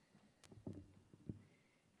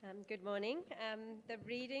Good morning. The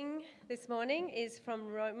reading this morning is from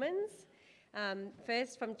Romans.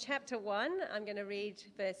 First from chapter 1, I'm going to read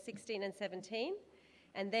verse 16 and 17.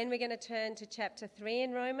 And then we're going to turn to chapter 3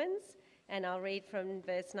 in Romans, and I'll read from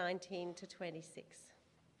verse 19 to 26.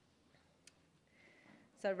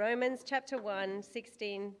 So Romans chapter 1,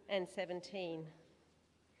 16 and 17.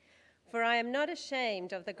 For I am not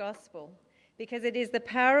ashamed of the gospel, because it is the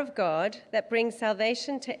power of God that brings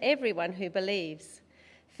salvation to everyone who believes.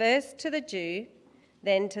 First to the Jew,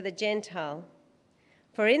 then to the Gentile.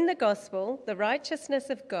 For in the gospel, the righteousness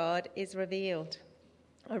of God is revealed,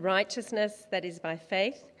 a righteousness that is by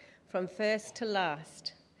faith from first to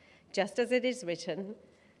last. Just as it is written,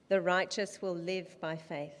 the righteous will live by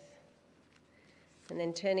faith. And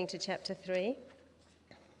then turning to chapter 3,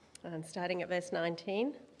 starting at verse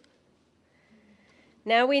 19.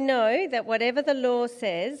 Now we know that whatever the law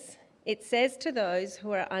says, it says to those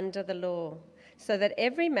who are under the law, so that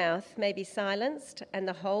every mouth may be silenced and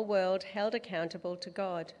the whole world held accountable to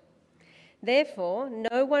God. Therefore,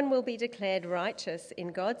 no one will be declared righteous in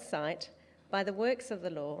God's sight by the works of the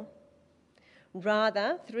law.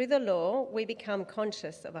 Rather, through the law, we become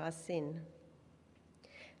conscious of our sin.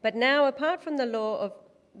 But now, apart from the law,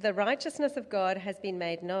 the righteousness of God has been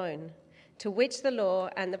made known, to which the law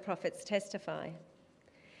and the prophets testify.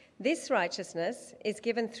 This righteousness is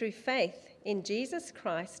given through faith in Jesus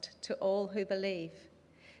Christ to all who believe.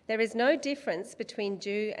 There is no difference between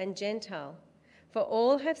Jew and Gentile, for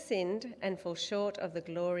all have sinned and fall short of the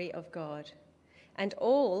glory of God, and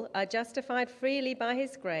all are justified freely by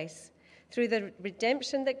his grace through the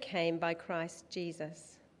redemption that came by Christ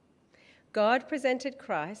Jesus. God presented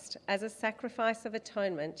Christ as a sacrifice of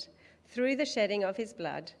atonement through the shedding of his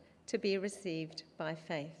blood to be received by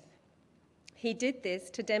faith. He did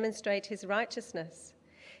this to demonstrate his righteousness,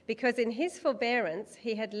 because in his forbearance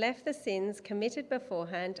he had left the sins committed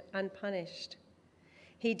beforehand unpunished.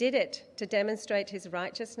 He did it to demonstrate his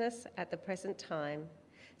righteousness at the present time,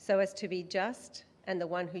 so as to be just and the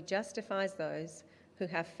one who justifies those who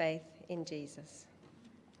have faith in Jesus.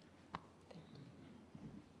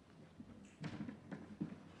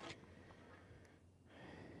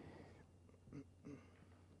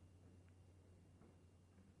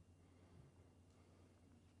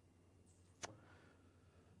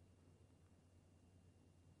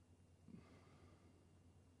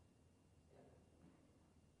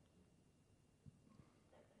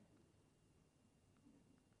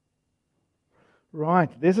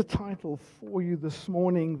 Right, there's a title for you this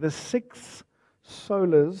morning, The Six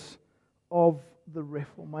Solas of the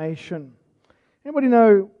Reformation. Anybody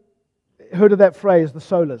heard of that phrase, the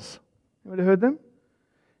solas? Anybody heard them?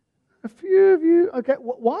 A few of you. Okay,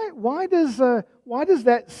 why does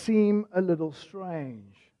that seem a little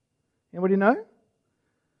strange? Anybody know?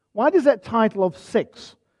 Why does that title of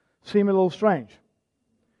six seem a little strange?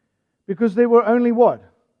 Because there were only what?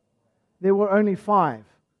 There were only five,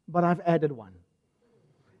 but I've added one.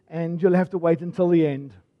 And you'll have to wait until the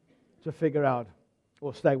end to figure out,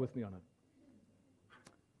 or stay with me on it.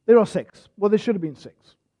 There are six. Well, there should have been six.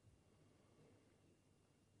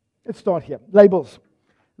 Let's start here. Labels.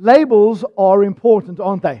 Labels are important,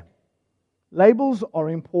 aren't they? Labels are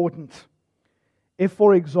important. If,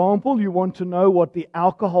 for example, you want to know what the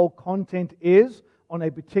alcohol content is on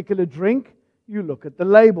a particular drink, you look at the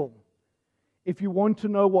label. If you want to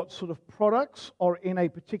know what sort of products are in a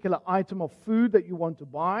particular item of food that you want to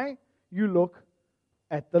buy, you look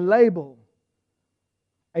at the label.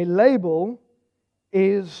 A label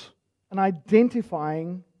is an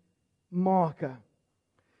identifying marker.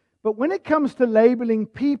 But when it comes to labeling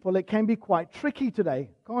people, it can be quite tricky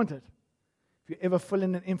today, can't it? If you ever fill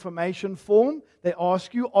in an information form, they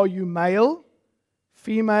ask you, are you male,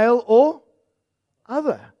 female, or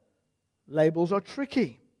other? Labels are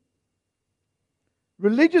tricky.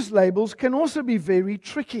 Religious labels can also be very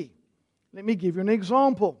tricky. Let me give you an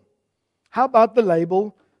example. How about the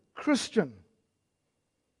label Christian?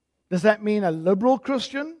 Does that mean a liberal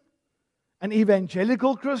Christian, an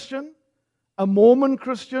evangelical Christian, a Mormon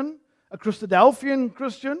Christian, a Christadelphian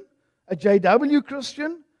Christian, a JW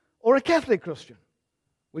Christian, or a Catholic Christian?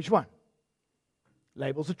 Which one?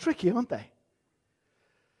 Labels are tricky, aren't they?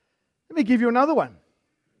 Let me give you another one.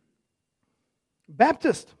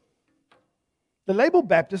 Baptist. The label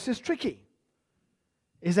Baptist is tricky.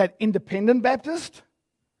 Is that Independent Baptist?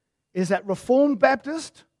 Is that Reformed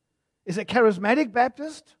Baptist? Is it Charismatic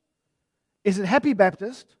Baptist? Is it Happy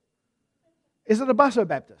Baptist? Is it a Basso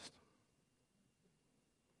Baptist?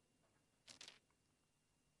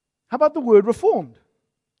 How about the word Reformed?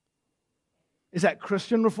 Is that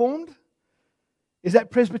Christian Reformed? Is that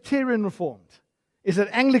Presbyterian Reformed? Is it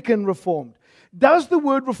Anglican Reformed? Does the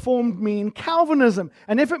word Reformed mean Calvinism?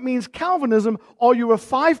 And if it means Calvinism, are you a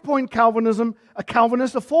 5-point Calvinism, a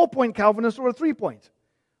Calvinist, a 4-point Calvinist, or a 3-point?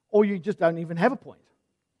 Or you just don't even have a point?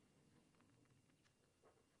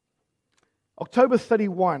 October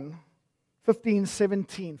 31,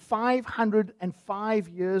 1517, 505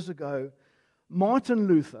 years ago, Martin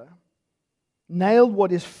Luther nailed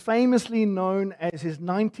what is famously known as his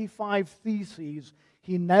 95 Theses.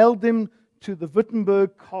 He nailed them to the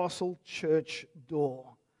Wittenberg Castle church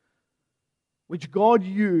door, which God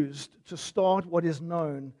used to start what is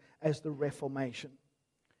known as the Reformation.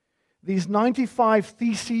 These 95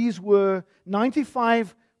 Theses were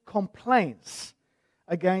 95 complaints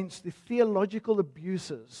against the theological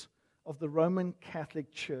abuses of the Roman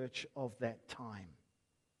Catholic Church of that time.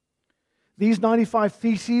 These 95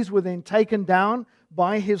 Theses were then taken down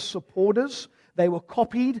by his supporters. They were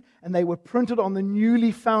copied and they were printed on the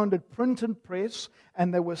newly founded printing press,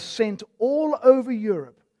 and they were sent all over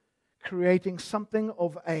Europe, creating something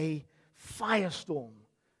of a firestorm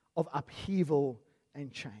of upheaval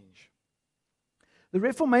and change. The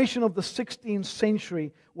Reformation of the 16th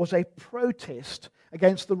century was a protest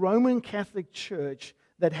against the Roman Catholic Church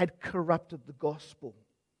that had corrupted the gospel.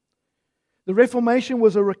 The Reformation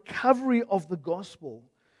was a recovery of the gospel,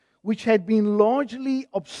 which had been largely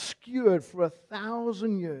obscured for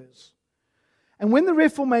 1,000 years. And when the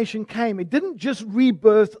Reformation came, it didn't just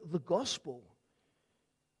rebirth the gospel,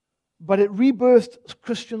 but it rebirthed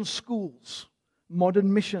Christian schools,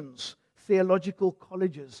 modern missions, theological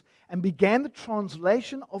colleges, and began the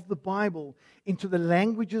translation of the Bible into the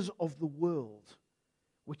languages of the world,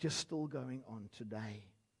 which is still going on today.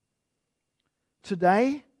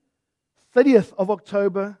 Today, 30th of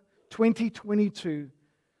October, 2022,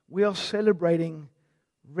 we are celebrating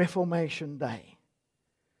Reformation Day.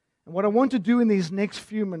 And what I want to do in these next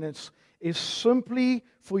few minutes is simply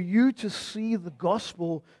for you to see the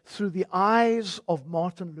gospel through the eyes of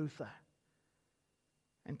Martin Luther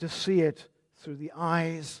and to see it through the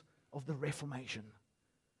eyes of the Reformation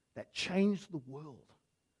that changed the world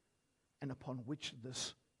and upon which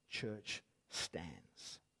this church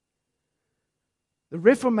stands. The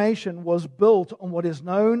Reformation was built on what is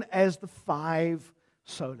known as the 5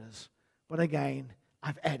 solas. But again,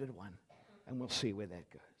 I've added one, and we'll see where that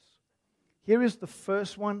goes. Here is the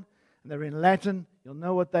first one, and they're in Latin. You'll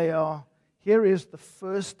know what they are. Here is the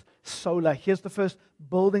first sola. Here's the first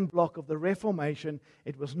building block of the Reformation.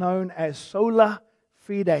 It was known as sola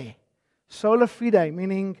fide. Sola fide,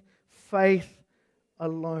 meaning faith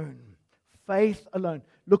alone. Faith alone.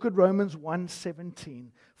 Look at Romans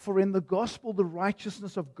 1:17. For in the gospel the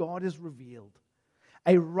righteousness of God is revealed.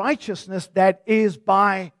 A righteousness that is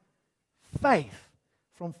by faith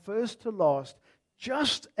from first to last,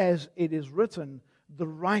 just as it is written, the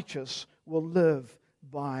righteous will live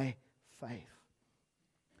by faith.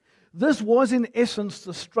 This was in essence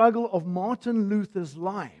the struggle of Martin Luther's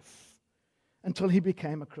life until he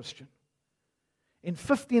became a Christian. In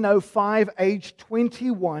 1505, aged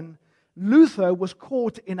 21, Luther was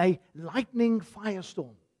caught in a lightning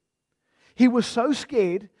firestorm. He was so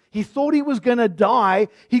scared, he thought he was going to die.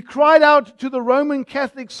 He cried out to the Roman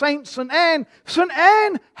Catholic saint, St.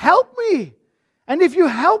 Anne, help me. And if you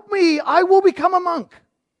help me, I will become a monk.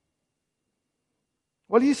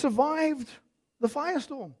 Well, he survived the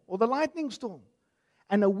firestorm or the lightning storm.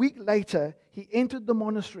 And a week later, he entered the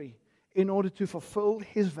monastery in order to fulfill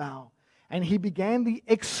his vow. And he began the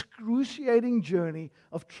excruciating journey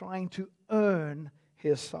of trying to earn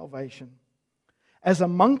his salvation. As a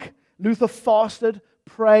monk, Luther fasted,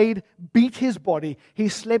 prayed, beat his body. He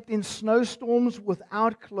slept in snowstorms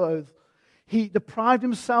without clothes. He deprived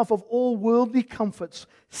himself of all worldly comforts,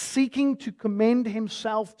 seeking to commend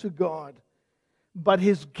himself to God. But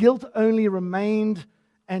his guilt only remained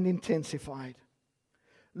and intensified.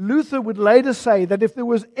 Luther would later say that if there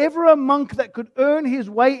was ever a monk that could earn his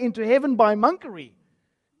way into heaven by monkery,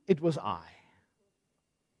 it was I.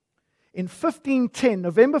 In 1510,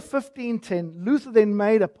 November 1510, Luther then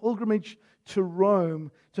made a pilgrimage to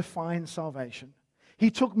Rome to find salvation. He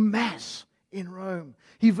took Mass in Rome.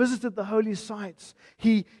 He visited the holy sites.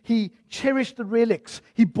 He cherished the relics.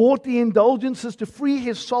 He bought the indulgences to free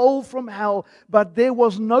his soul from hell. But there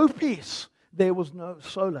was no peace. There was no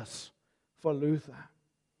solace for Luther.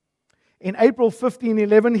 In April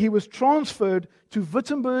 1511, he was transferred to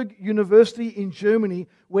Wittenberg University in Germany,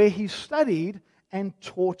 where he studied and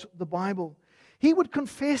taught the Bible. He would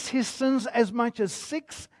confess his sins as much as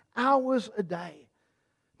 6 hours a day.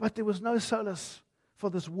 But there was no solace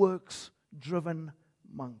for this works-driven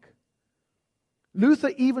monk.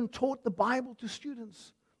 Luther even taught the Bible to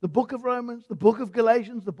students. The book of Romans, the book of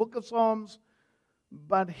Galatians, the book of Psalms.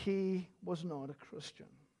 but he was not a Christian.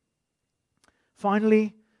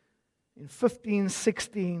 Finally, in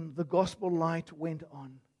 1516, the gospel light went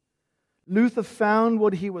on. Luther found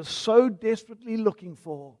what he was so desperately looking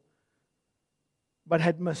for, but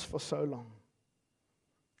had missed for so long.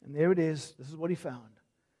 And there it is. This is what he found.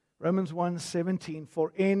 Romans 1:17,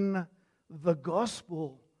 for in the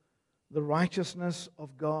gospel, the righteousness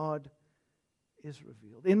of God is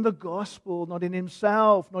revealed. In the gospel, not in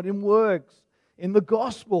himself, not in works, in the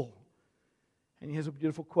gospel. And here's a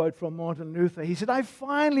beautiful quote from Martin Luther. He said, I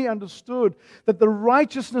finally understood that the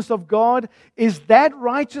righteousness of God is that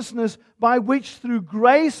righteousness by which through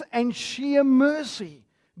grace and sheer mercy,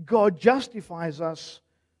 God justifies us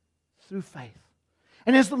through faith.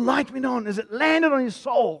 And as the light went on, as it landed on his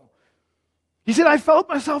soul, he said, I felt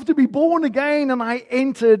myself to be born again, and I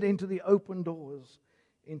entered into the open doors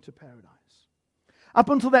into paradise. Up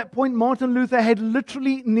until that point, Martin Luther had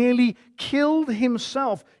literally nearly killed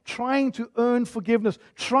himself trying to earn forgiveness,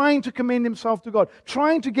 trying to commend himself to God,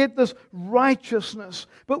 trying to get this righteousness.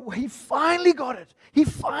 But he finally got it. He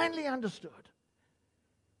finally understood.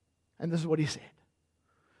 And this is what he said.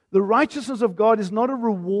 The righteousness of God is not a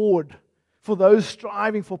reward for those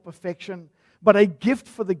striving for perfection, but a gift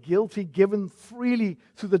for the guilty given freely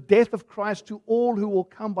through the death of Christ to all who will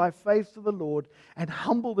come by faith to the Lord and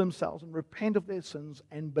humble themselves and repent of their sins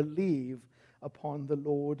and believe upon the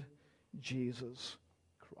Lord Jesus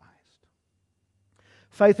Christ.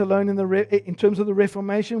 Faith alone in terms of the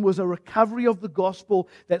Reformation was a recovery of the gospel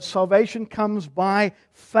that salvation comes by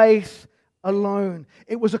faith alone.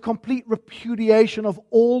 It was a complete repudiation of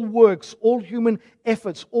all works, all human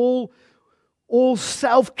efforts, all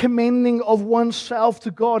self-commending of oneself to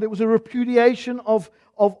God. It was a repudiation of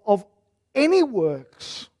any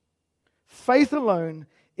works. Faith alone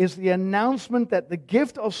is the announcement that the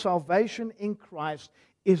gift of salvation in Christ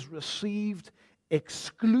is received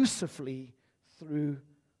exclusively through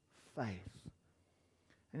faith.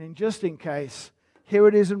 And in just in case, here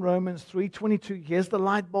it is in Romans 3:22. Here's the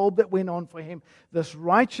light bulb that went on for him. This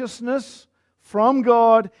righteousness from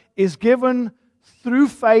God is given through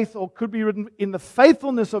faith, or could be written in the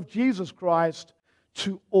faithfulness of Jesus Christ,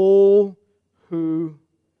 to all who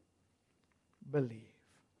believe.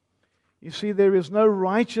 You see, there is no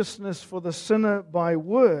righteousness for the sinner by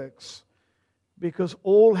works, because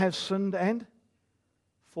all have sinned and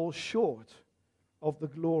fall short of the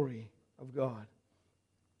glory of God.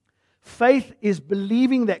 Faith is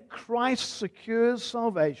believing that Christ secures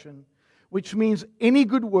salvation, which means any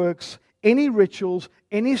good works, any rituals,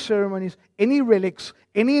 any ceremonies, any relics,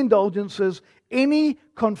 any indulgences, any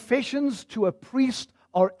confessions to a priest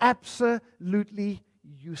are absolutely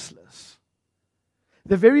useless.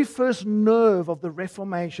 The very first nerve of the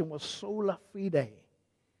Reformation was sola fide.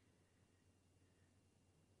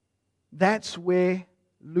 That's where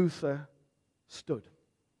Luther stood.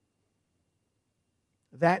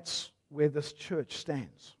 That's where this church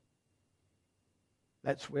stands.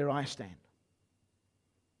 That's where I stand.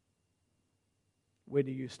 Where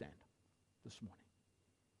do you stand this morning?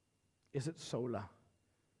 Is it sola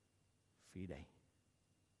fide?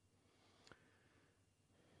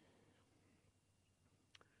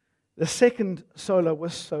 The second sola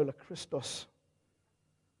was sola Christus,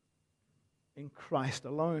 in Christ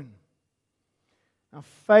alone. Now,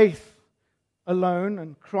 faith alone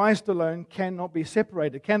and Christ alone cannot be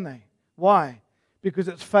separated, can they? Why? Because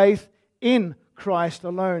it's faith in Christ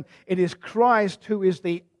alone. It is Christ who is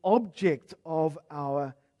the object of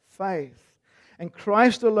our faith. And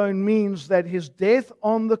Christ alone means that his death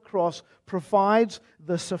on the cross provides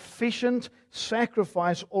the sufficient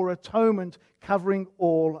sacrifice or atonement covering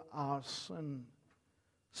all our sin.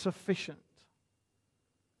 Sufficient.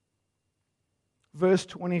 Verse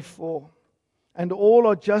 24. And all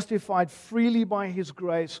are justified freely by his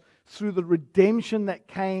grace through the redemption that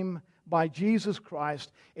came by Jesus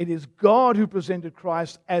Christ. It is God who presented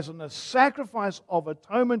Christ as a sacrifice of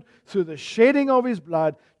atonement through the shedding of his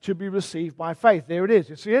blood to be received by faith. There it is.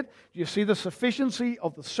 You see it? You see the sufficiency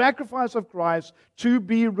of the sacrifice of Christ to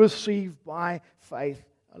be received by faith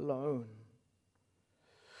alone.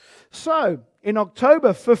 So, in October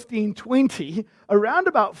 1520, around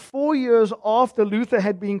about 4 years after Luther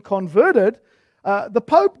had been converted, the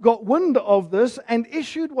Pope got wind of this and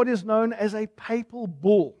issued what is known as a papal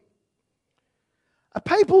bull. A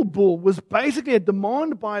papal bull was basically a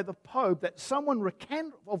demand by the Pope that someone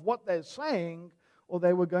recant of what they're saying, or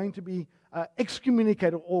they were going to be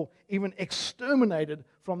excommunicated or even exterminated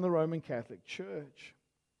from the Roman Catholic Church.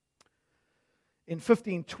 In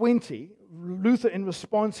 1520, Luther, in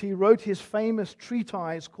response, he wrote his famous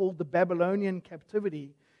treatise called The Babylonian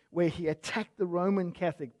Captivity, where he attacked the Roman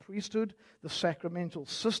Catholic priesthood, the sacramental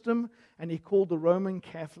system, and he called the Roman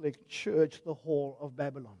Catholic Church the Whore of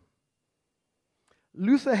Babylon.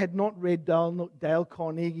 Luther had not read Dale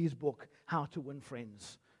Carnegie's book, How to Win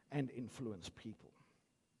Friends and Influence People.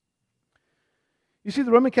 You see,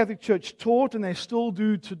 the Roman Catholic Church taught, and they still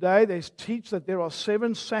do today, they teach that there are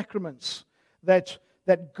 7 sacraments that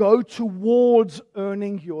go towards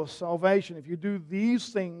earning your salvation. If you do these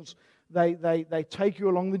things, they take you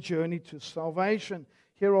along the journey to salvation.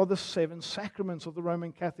 Here are the 7 sacraments of the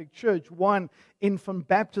Roman Catholic Church. 1, infant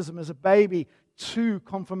baptism as a baby. 2,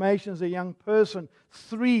 confirmation as a young person.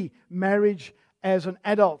 3, marriage as an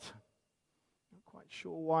adult. Not quite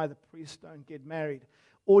sure why the priests don't get married.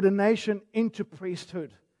 Ordination into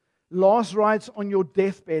priesthood. Last rites on your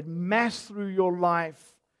deathbed. Mass through your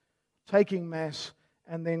life. Taking Mass.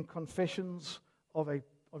 And then confessions of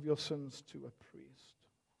your sins to a priest.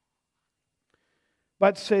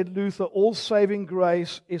 But, said Luther, all saving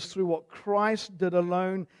grace is through what Christ did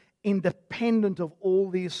alone, independent of all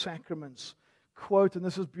these sacraments. Quote, and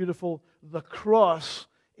this is beautiful, the cross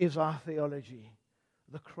is our theology.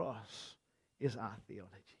 The cross is our theology.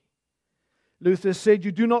 Luther said,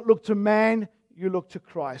 you do not look to man, you look to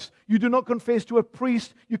Christ. You do not confess to a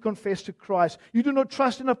priest, you confess to Christ. You do not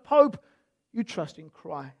trust in a pope, you trust in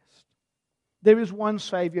Christ. There is one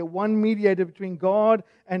Savior, one mediator between God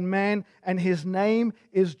and man, and His name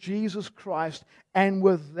is Jesus Christ. And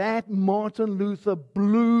with that, Martin Luther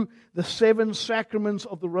blew the 7 sacraments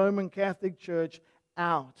of the Roman Catholic Church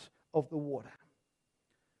out of the water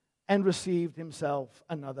and received himself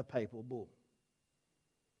another papal bull.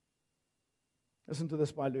 Listen to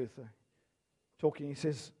this by Luther. Talking, he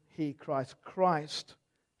says, Christ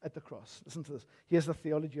at the cross. Listen to this. Here's the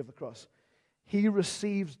theology of the cross. He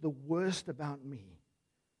receives the worst about me.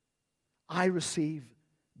 I receive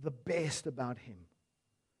the best about him.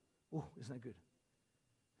 Oh, isn't that good?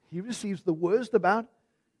 He receives the worst about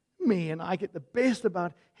me, and I get the best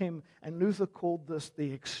about him. And Luther called this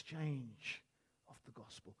the exchange of the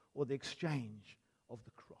gospel, or the exchange of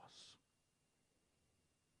the cross.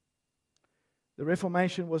 The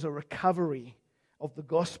Reformation was a recovery of the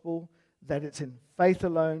gospel, that it's in faith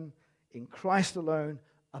alone, in Christ alone,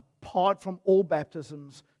 apart from all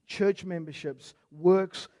baptisms, church memberships,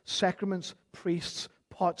 works, sacraments, priests,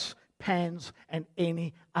 pots, pans, and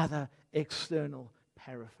any other external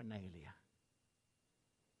paraphernalia.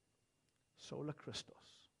 Sola Christus.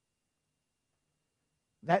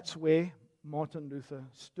 That's where Martin Luther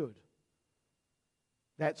stood.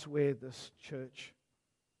 That's where this church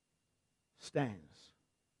stands.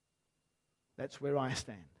 That's where I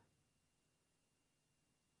stand.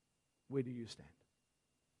 Where do you stand?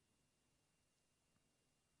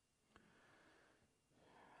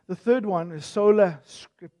 The third one is sola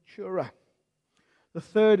scriptura. The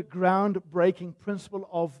third groundbreaking principle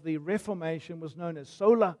of the Reformation was known as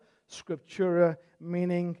sola scriptura,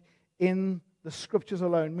 meaning in the Scriptures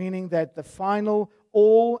alone, meaning that the final,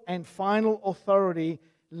 all and final authority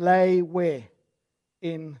lay where?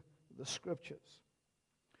 In the Scriptures.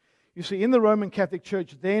 You see, in the Roman Catholic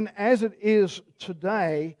Church then, as it is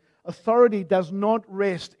today, authority does not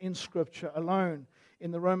rest in Scripture alone.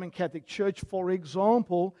 In the Roman Catholic Church, for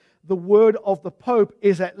example, the word of the Pope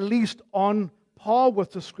is at least on par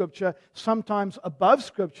with the Scripture, sometimes above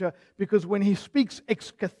Scripture, because when he speaks ex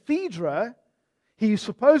cathedra, he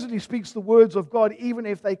supposedly speaks the words of God even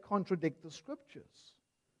if they contradict the Scriptures.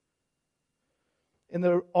 In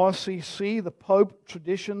the RCC, the Pope,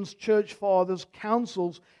 traditions, church fathers,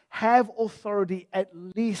 councils have authority at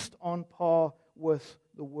least on par with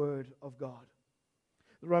the Word of God.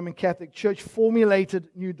 The Roman Catholic Church formulated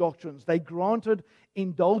new doctrines. They granted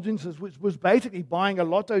indulgences, which was basically buying a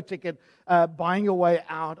lotto ticket, buying your way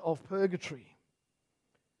out of purgatory.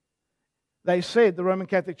 They said, the Roman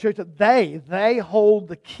Catholic Church, that they hold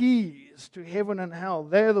the keys to heaven and hell.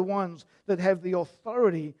 They're the ones that have the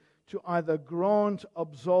authority to either grant,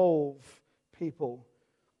 absolve people,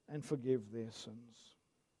 and forgive their sins.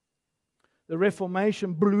 The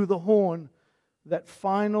Reformation blew the horn that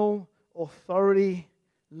final authority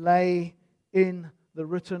lay in the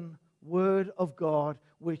written Word of God,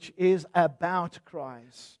 which is about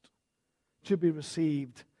Christ, to be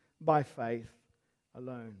received by faith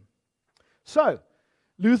alone. So,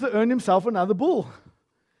 Luther earned himself another bull.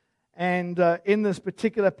 And in this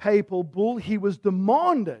particular papal bull, he was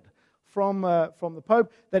demanded from the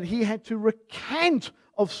Pope that he had to recant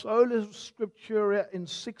of sola scriptura in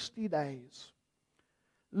 60 days.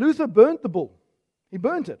 Luther burnt the bull. He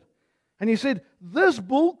burnt it. And he said, this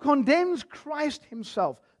bull condemns Christ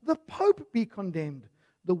himself. The Pope be condemned.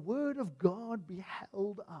 The Word of God be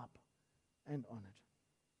held up and honored.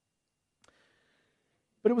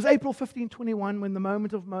 But it was April 1521 when the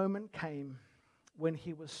moment came, when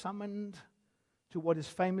he was summoned to what is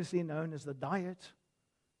famously known as the Diet.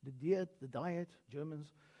 The Diet,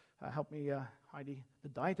 Germans, help me, Heidi, the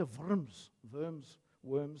Diet of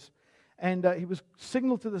worms. And he was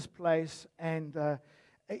signaled to this place, and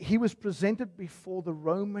he was presented before the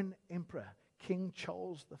Roman Emperor, King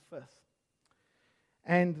Charles V.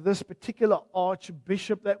 And this particular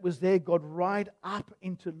archbishop that was there got right up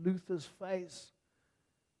into Luther's face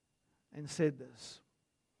and said this: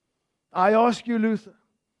 "I ask you, Luther,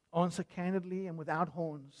 answer candidly and without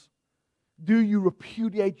horns. Do you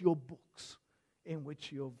repudiate your books in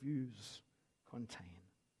which your views contain?"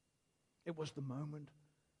 It was the moment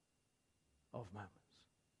of moments.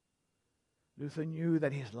 Luther knew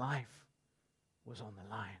that his life was on the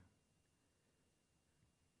line.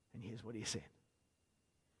 And here's what he said: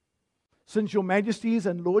 "Since your majesties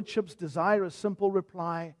and lordships desire a simple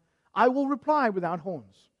reply, I will reply without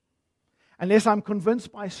horns. Unless I'm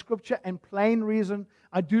convinced by Scripture and plain reason,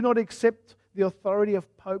 I do not accept the authority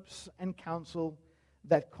of popes and council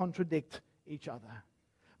that contradict each other.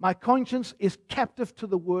 My conscience is captive to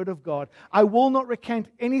the word of God. I will not recant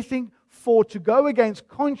anything, for to go against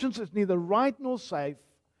conscience is neither right nor safe."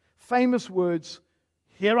 Famous words,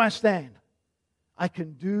 "Here I stand. I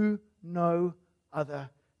can do no other.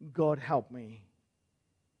 God help me."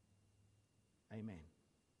 Amen.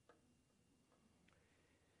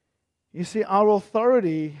 You see, our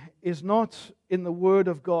authority is not in the Word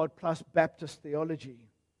of God plus Baptist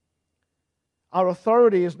theology. Our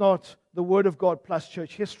authority is not the Word of God plus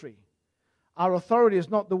church history. Our authority is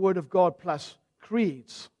not the Word of God plus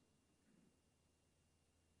creeds.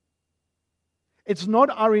 It's not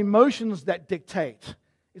our emotions that dictate.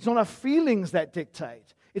 It's not our feelings that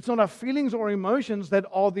dictate. It's not our feelings or emotions that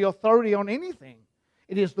are the authority on anything.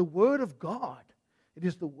 It is the Word of God. It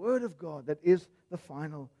is the Word of God that is the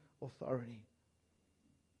final authority.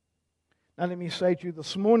 Now let me say to you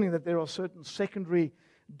this morning that there are certain secondary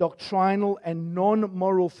doctrinal and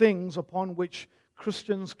non-moral things upon which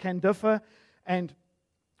Christians can differ, and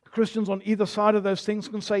Christians on either side of those things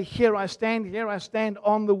can say, here I stand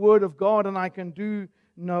on the Word of God, and I can do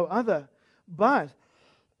no other. But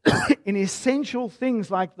in essential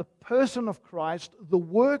things like the person of Christ, the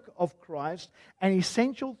work of Christ, and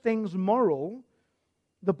essential things moral,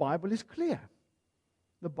 the Bible is clear.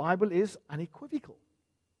 The Bible is unequivocal.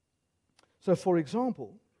 So, for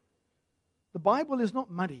example, the Bible is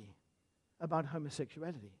not muddy about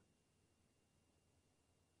homosexuality.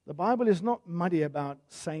 The Bible is not muddy about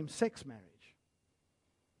same-sex marriage.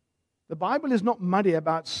 The Bible is not muddy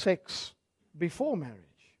about sex before marriage.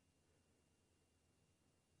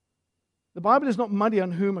 The Bible is not muddy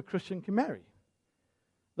on whom a Christian can marry.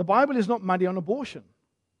 The Bible is not muddy on abortion.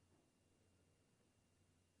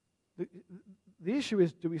 The issue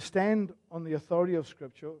is, do we stand on the authority of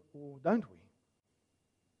Scripture or don't we?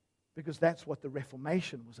 Because that's what the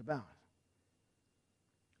Reformation was about.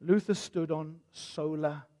 Luther stood on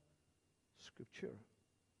sola scriptura.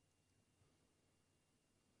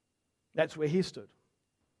 That's where he stood.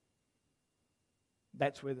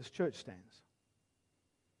 That's where this church stands.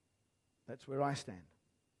 That's where I stand.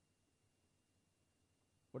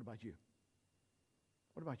 What about you?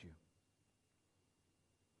 What about you?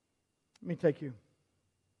 Let me take you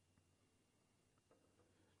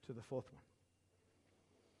to the fourth one.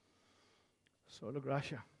 Sola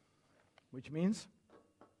gratia, which means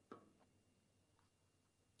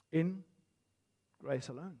in grace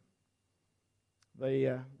alone.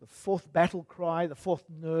 The fourth battle cry, the fourth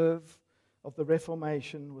nerve of the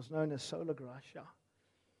Reformation was known as sola gratia,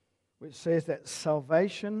 which says that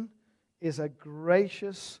salvation is a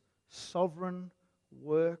gracious, sovereign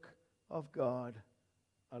work of God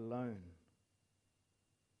alone.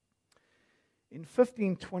 In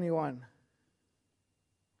 1521,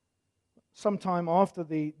 sometime after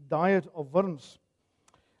the Diet of Worms,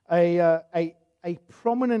 a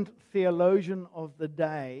prominent theologian of the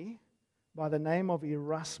day by the name of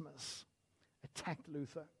Erasmus attacked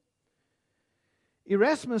Luther.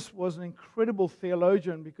 Erasmus was an incredible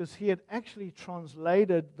theologian because he had actually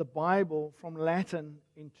translated the Bible from Latin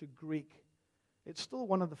into Greek. It's still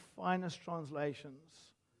one of the finest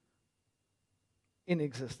translations in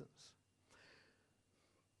existence.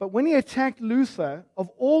 But when he attacked Luther, of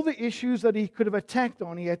all the issues that he could have attacked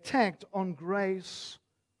on, he attacked on grace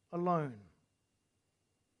alone.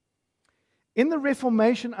 In the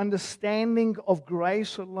Reformation understanding of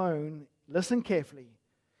grace alone, listen carefully,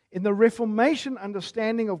 in the Reformation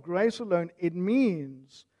understanding of grace alone, it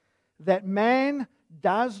means that man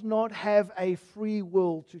does not have a free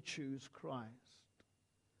will to choose Christ.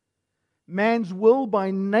 Man's will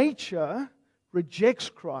by nature rejects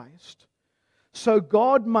Christ, so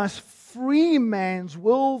God must free man's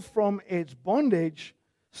will from its bondage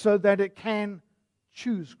so that it can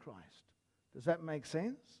choose Christ. Does that make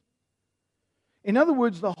sense? In other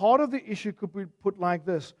words, the heart of the issue could be put like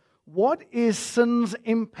this. What is sin's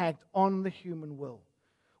impact on the human will?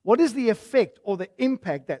 What is the effect or the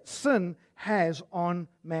impact that sin has on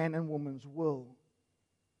man and woman's will?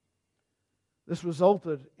 This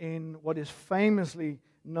resulted in what is famously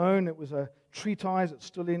known, it was a treatise, it's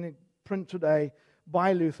still in print today,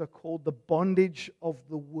 by Luther, called The Bondage of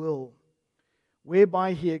the Will,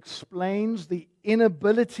 whereby he explains the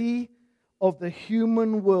inability of the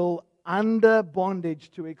human will under bondage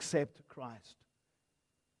to accept Christ.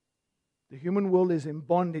 The human will is in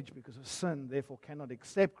bondage because of sin, therefore cannot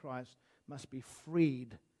accept Christ, must be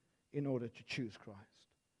freed in order to choose Christ.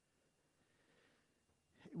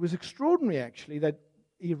 It was extraordinary, actually, that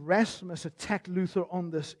Erasmus attacked Luther on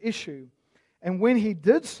this issue. And when he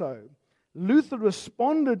did so, Luther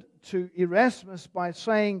responded to Erasmus by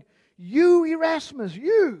saying, "You, Erasmus,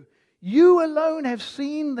 you alone have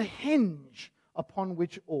seen the hinge upon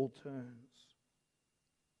which all turns."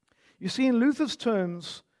 You see, in Luther's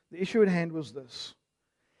terms, the issue at hand was this.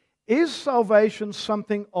 Is salvation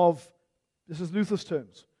something of, this is Luther's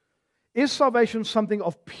terms, is salvation something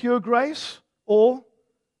of pure grace or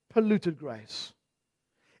polluted grace?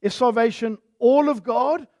 Is salvation all of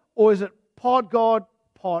God, or is it part God,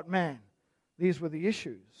 part man? These were the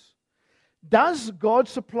issues. Does God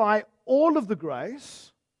supply all of the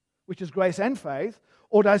grace, which is grace and faith,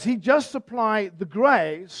 or does He just supply the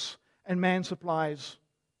grace and man supplies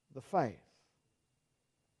the faith?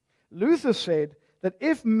 Luther said that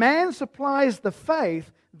if man supplies the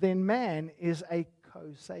faith, then man is a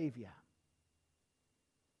co-savior.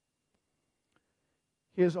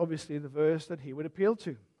 Here's obviously the verse that he would appeal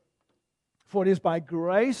to. For it is by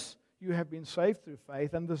grace you have been saved through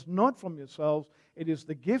faith, and this not from yourselves, it is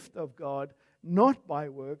the gift of God, not by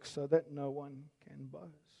works, so that no one can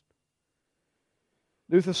boast.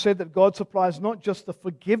 Luther said that God supplies not just the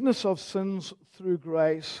forgiveness of sins through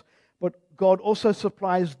grace, but God also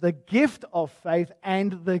supplies the gift of faith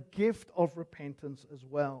and the gift of repentance as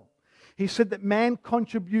well. He said that man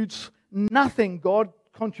contributes nothing. God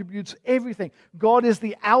contributes everything. God is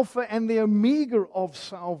the Alpha and the Omega of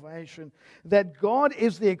salvation. That God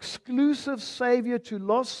is the exclusive Savior to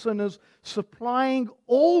lost sinners, supplying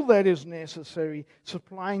all that is necessary,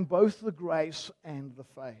 supplying both the grace and the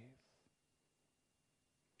faith.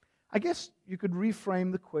 I guess you could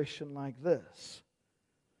reframe the question like this.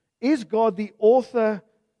 Is God the author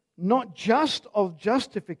not just of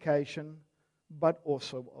justification, but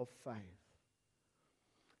also of faith?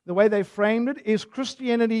 The way they framed it, is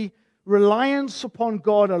Christianity reliance upon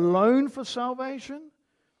God alone for salvation?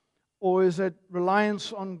 Or is it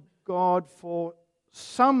reliance on God for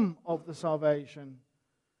some of the salvation,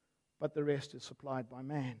 but the rest is supplied by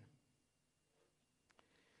man?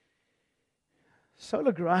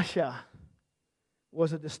 Sola Gratia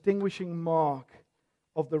was a distinguishing mark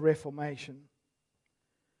of the Reformation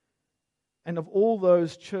and of all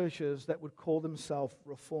those churches that would call themselves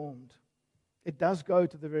Reformed. It does go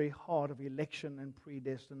to the very heart of election and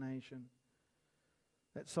predestination.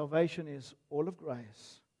 That salvation is all of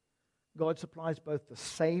grace. God supplies both the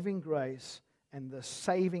saving grace and the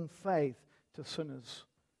saving faith to sinners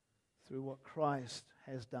through what Christ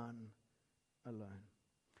has done alone.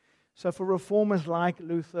 So for reformers like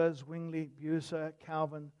Luther, Zwingli, Bucer,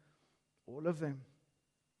 Calvin, all of them,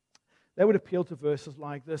 they would appeal to verses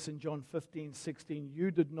like this in John 15:16.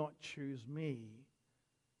 You did not choose me,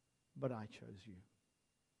 but I chose you.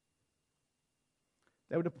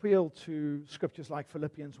 They would appeal to scriptures like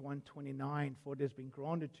Philippians 1:29, for it has been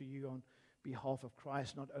granted to you on behalf of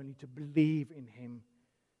Christ not only to believe in Him,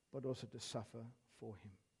 but also to suffer for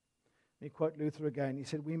Him. Let me quote Luther again. He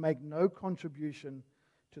said, we make no contribution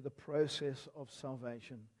to the process of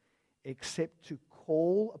salvation except to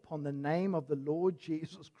call upon the name of the Lord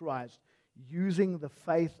Jesus Christ using the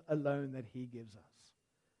faith alone that He gives us.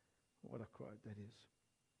 What a quote that is.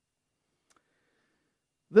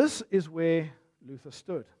 This is where Luther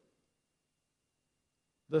stood.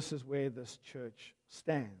 This is where this church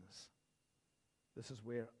stands. This is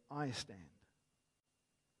where I stand.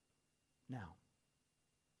 Now,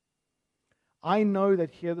 I know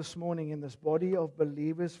that here this morning in this body of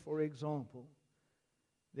believers, for example,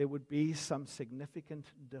 there would be some significant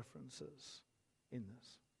differences in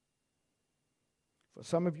this. For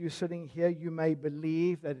some of you sitting here, you may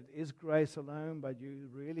believe that it is grace alone, but you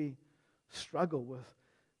really struggle with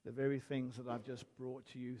the very things that I've just brought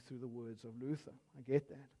to you through the words of Luther. I get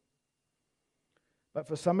that. But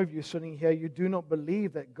for some of you sitting here, you do not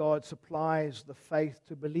believe that God supplies the faith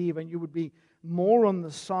to believe, and you would be more on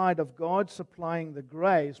the side of God supplying the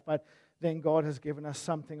grace, but then God has given us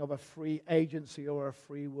something of a free agency or a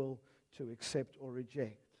free will to accept or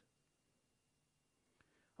reject.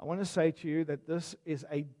 I want to say to you that this is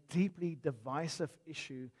a deeply divisive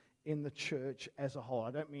issue in the church as a whole.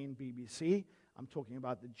 I don't mean BBC, I'm talking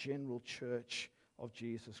about the general church of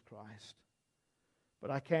Jesus Christ. But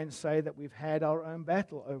I can say that we've had our own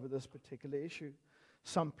battle over this particular issue.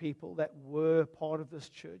 Some people that were part of this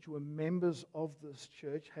church, were members of this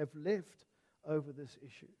church, have left over this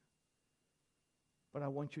issue. But I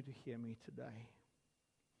want you to hear me today.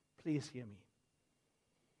 Please hear me.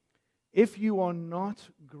 If you are not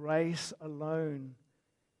grace alone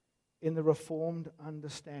in the Reformed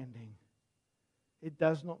understanding, it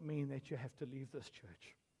does not mean that you have to leave this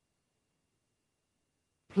church.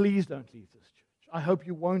 Please don't leave this church. I hope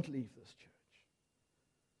you won't leave this church.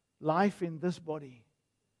 Life in this body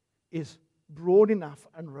is broad enough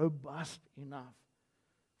and robust enough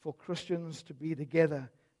for Christians to be together,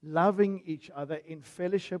 loving each other in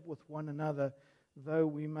fellowship with one another, though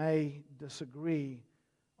we may disagree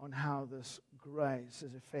on how this grace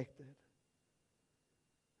is effected.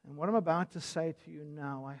 And what I'm about to say to you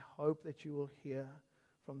now, I hope that you will hear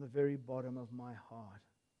from the very bottom of my heart.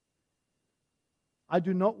 I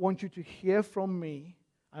do not want you to hear from me,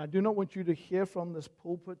 and I do not want you to hear from this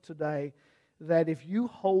pulpit today, that if you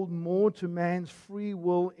hold more to man's free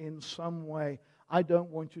will in some way, I don't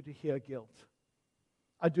want you to hear guilt.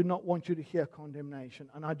 I do not want you to hear condemnation,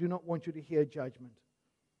 and I do not want you to hear judgment.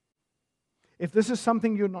 If this is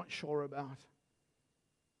something you're not sure about,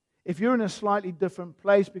 if you're in a slightly different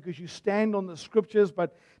place because you stand on the Scriptures,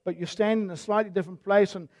 but you stand in a slightly different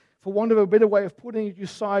place, and for want of a better way of putting it, you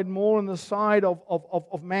side more on the side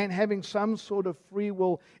of man having some sort of free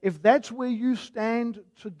will. If that's where you stand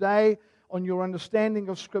today on your understanding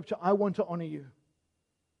of Scripture, I want to honor you.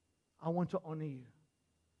 I want to honor you.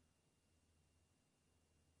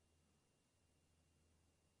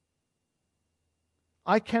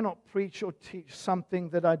 I cannot preach or teach something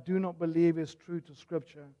that I do not believe is true to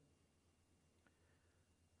Scripture.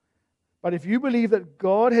 But if you believe that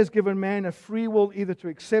God has given man a free will either to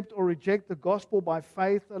accept or reject the gospel by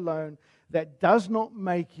faith alone, that does not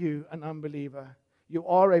make you an unbeliever. You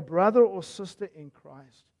are a brother or sister in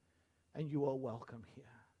Christ, and you are welcome here.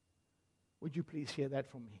 Would you please hear that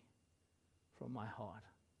from me, from my heart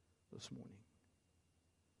this morning?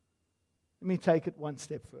 Let me take it one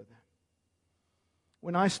step further.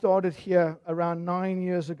 When I started here around 9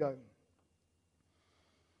 years ago,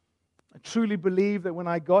 I truly believe that when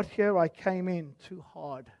I got here, I came in too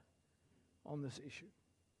hard on this issue.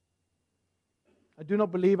 I do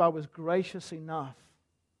not believe I was gracious enough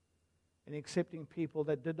in accepting people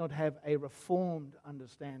that did not have a reformed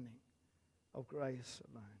understanding of grace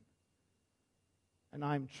alone. And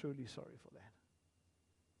I'm truly sorry for that.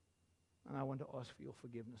 And I want to ask for your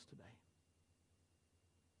forgiveness today.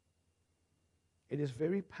 It is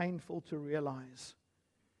very painful to realize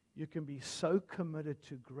you can be so committed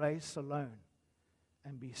to grace alone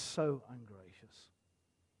and be so ungracious.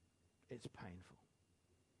 It's painful.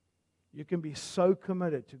 You can be so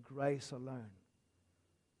committed to grace alone,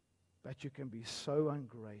 but you can be so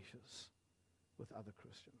ungracious with other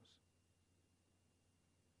Christians.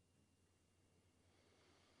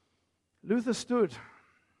 Luther stood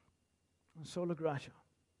on Sola Gratia.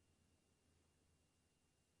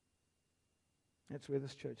 That's where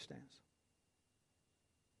this church stands.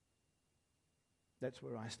 That's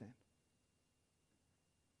where I stand.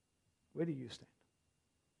 Where do you stand?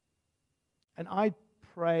 And I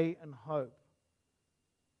pray and hope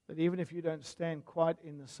that even if you don't stand quite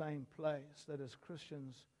in the same place, that as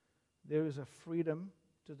Christians, there is a freedom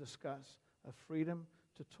to discuss, a freedom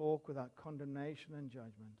to talk without condemnation and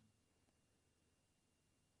judgment.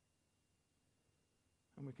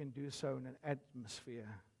 And we can do so in an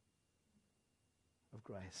atmosphere of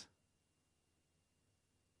grace.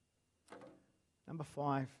 Number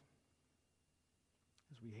 5,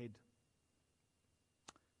 as we head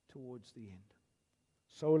towards the end.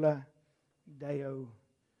 Sola Deo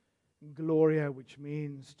Gloria, which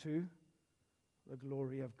means to the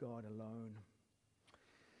glory of God alone.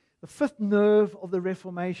 The fifth nerve of the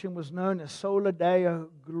Reformation was known as Sola Deo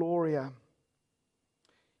Gloria.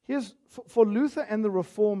 Here's, for Luther and the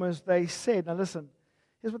Reformers, they said, now listen,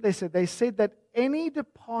 here's what they said. They said that any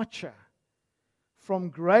departure from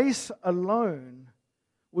grace alone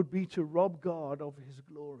would be to rob God of His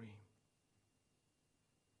glory.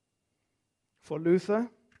 For Luther,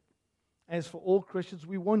 as for all Christians,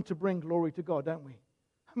 we want to bring glory to God, don't we?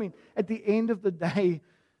 I mean, at the end of the day,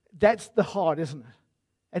 that's the heart, isn't it?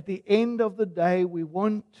 At the end of the day, we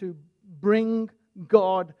want to bring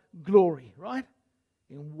God glory, right?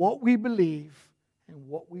 In what we believe and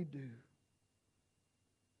what we do.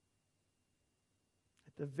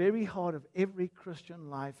 At the very heart of every Christian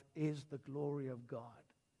life is the glory of God.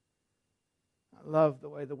 I love the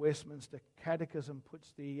way the Westminster Catechism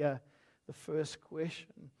puts the first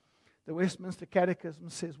question. The Westminster Catechism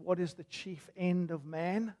says, what is the chief end of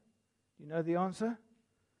man? Do you know the answer?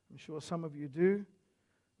 I'm sure some of you do.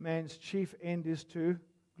 Man's chief end is to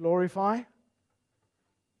glorify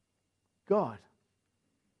God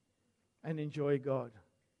and enjoy God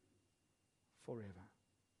forever.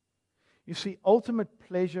 You see, ultimate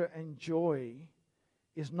pleasure and joy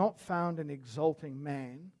is not found in exalting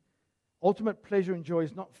man. Ultimate pleasure and joy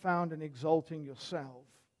is not found in exalting yourself.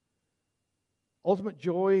 Ultimate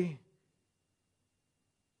joy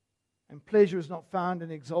and pleasure is not found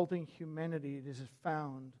in exalting humanity. It is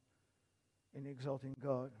found in exalting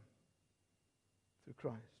God through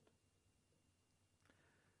Christ.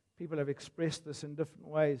 People have expressed this in different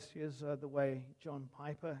ways. Here's the way John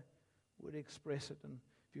Piper would express it. And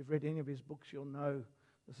if you've read any of his books, you'll know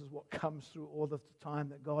this is what comes through all the time,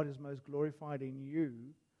 that God is most glorified in you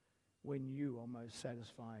when you are most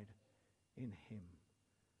satisfied in Him.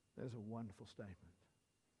 There's a wonderful statement,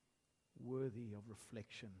 worthy of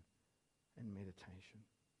reflection and meditation.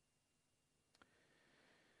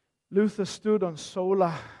 Luther stood on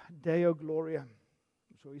sola Deo Gloria.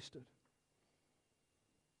 That's where he stood.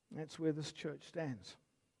 That's where this church stands.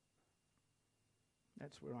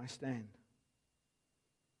 That's where I stand.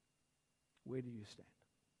 Where do you stand?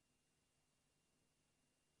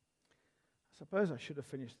 I suppose I should have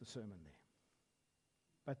finished the sermon there.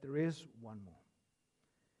 But there is one more.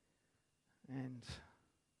 And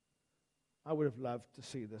I would have loved to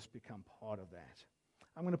see this become part of that.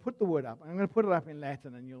 I'm going to put the word up. I'm going to put it up in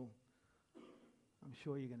Latin, and I'm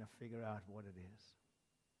sure you're going to figure out what it is.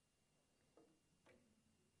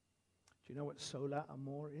 Do you know what sola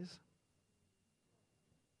amor is?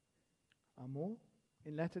 Amor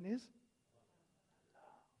in Latin is?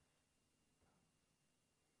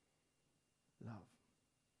 Love.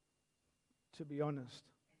 To be honest,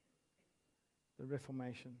 the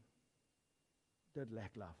Reformation did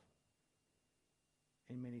lack love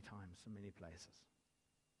in many times, in many places.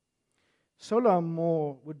 Sola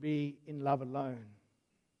amor would be in love alone.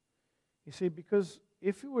 You see, because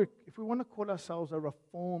if we want to call ourselves a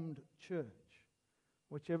reformed church,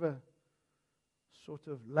 whichever sort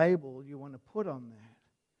of label you want to put on that,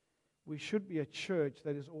 we should be a church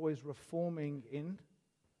that is always reforming in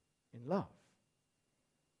love.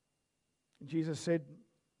 Jesus said,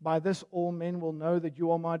 by this all men will know that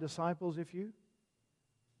you are my disciples if you...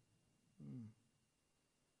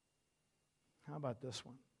 How about this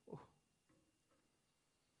one? Oh.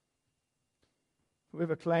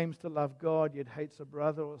 Whoever claims to love God yet hates a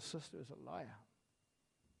brother or sister is a liar.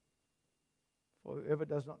 For whoever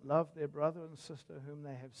does not love their brother and sister whom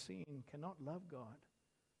they have seen cannot love God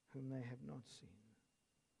whom they have not seen.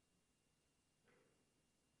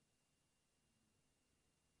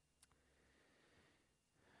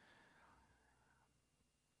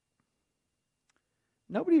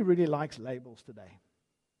 Nobody really likes labels today,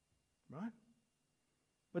 right?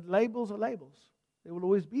 But labels are labels. There will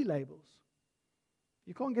always be labels.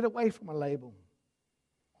 You can't get away from a label.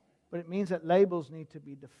 But it means that labels need to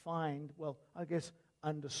be defined, well, I guess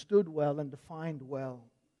understood well and defined well.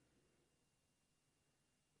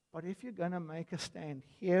 But if you're going to make a stand,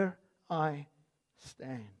 here I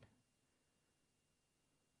stand.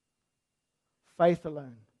 Faith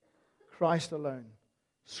alone, Christ alone,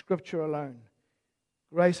 Scripture alone,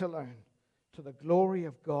 grace alone, to the glory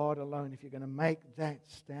of God alone. If you're going to make that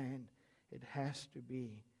stand, it has to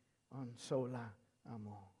be on sola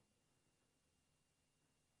amor,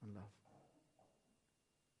 on love.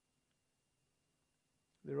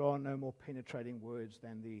 There are no more penetrating words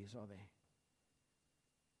than these, are there?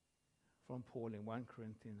 From Paul in 1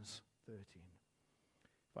 Corinthians 13.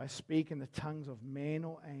 If I speak in the tongues of men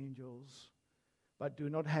or angels, but do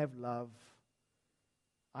not have love,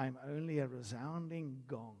 I am only a resounding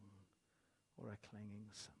gong or a clanging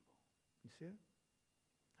cymbal. You see it?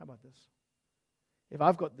 How about this? If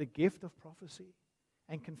I've got the gift of prophecy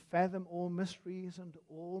and can fathom all mysteries and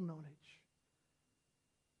all knowledge,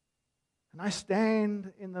 and I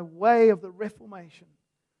stand in the way of the Reformation,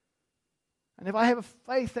 and if I have a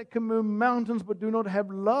faith that can move mountains but do not have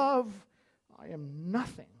love, I am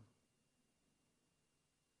nothing.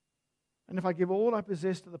 And if I give all I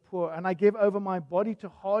possess to the poor, and I give over my body to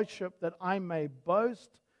hardship that I may boast,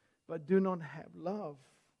 but do not have love,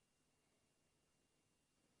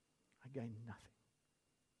 I gain nothing.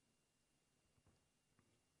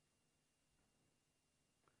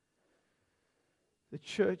 The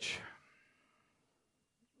church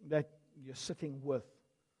that you're sitting with,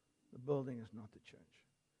 the building is not the church.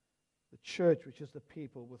 The church, which is the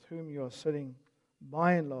people with whom you are sitting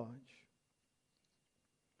by and large,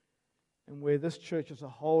 and where this church as a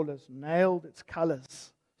whole has nailed its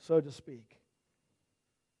colors, so to speak,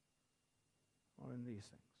 are in these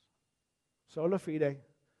things. Sola fide,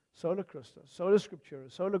 sola Christus, sola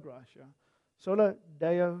scriptura, sola gratia, sola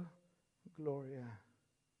Deo gloria.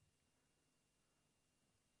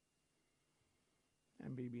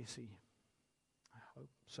 And BBC, I hope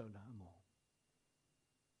sola amor.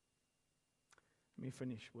 Let me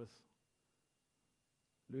finish with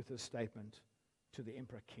Luther's statement to the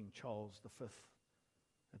Emperor King Charles V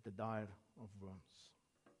at the Diet of Worms.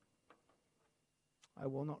 I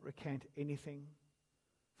will not recant anything,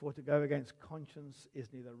 for to go against conscience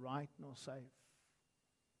is neither right nor safe.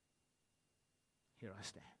 Here I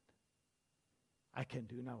stand. I can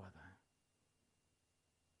do no other.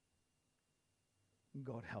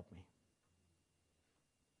 God help me.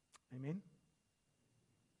 Amen.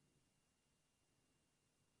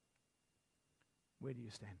 Where do you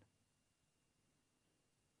stand?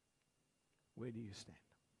 Where do you stand?